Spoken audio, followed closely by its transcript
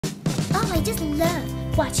just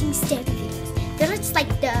love watching Stampy videos. They're just like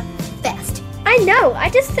the best. I know. I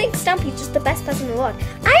just think Stampy's just the best person in the world.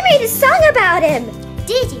 I made a song about him.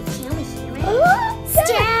 Did you? Can we hear it? Oh,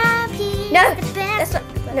 Stampy no, is the best. that's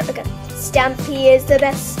not. No, okay. Stampy is the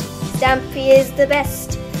best. Stampy is the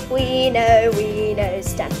best. We know.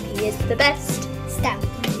 Stampy is the best.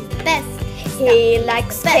 Stampy is the best. He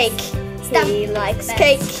likes cake. He likes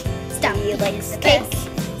cake. Stampy He likes is the cake. best.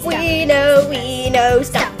 We know.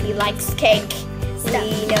 Stampy likes cake.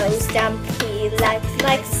 We know Stampy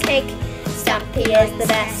likes cake. Stampy is the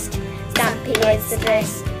best. Stampy is the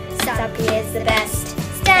best. Stampy is the best.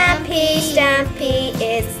 Stampy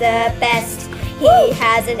is the best. He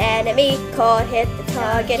has an enemy called Hit the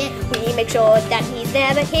Target. We make sure that he's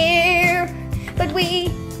never here. But we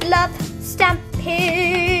love Stampy.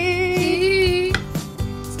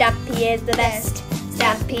 Stampy is the best.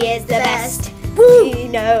 Stampy is the best. We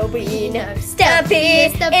know. Stampy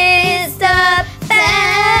is the best.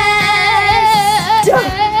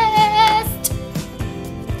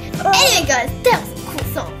 Anyway, guys, that was a cool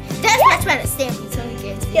song. That's much better than Stampy's song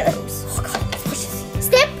again. Yeah, oh god, that's precious.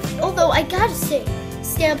 Stampy, although I gotta say,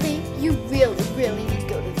 Stampy, you really need to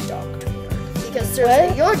go to the dog trainer. Because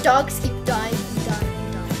seriously, your dogs keep dying.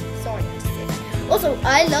 Sorry to say that. Also,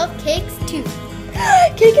 I love cakes too.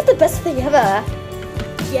 Cake is the best thing ever.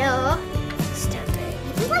 Yeah. Stampy. I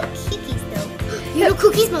do like cookies though. You know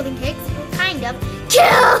cookies more than cakes? Well, kind of.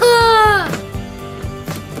 Yeah!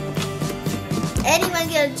 Anyone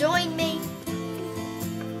gonna join me?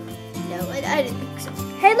 No, I didn't think so.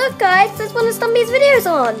 Hey look guys, there's one of Stampy's videos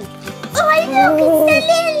on. Oh, I know, it's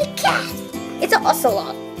the little cat. It's an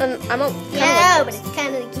ocelot. And I'm not Yeah, but it's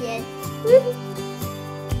kind of cute.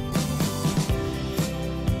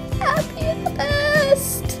 Stampy is the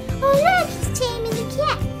best. Oh look, he's taming the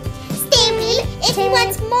cat. Stampy, if he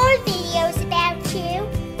wants more videos about you,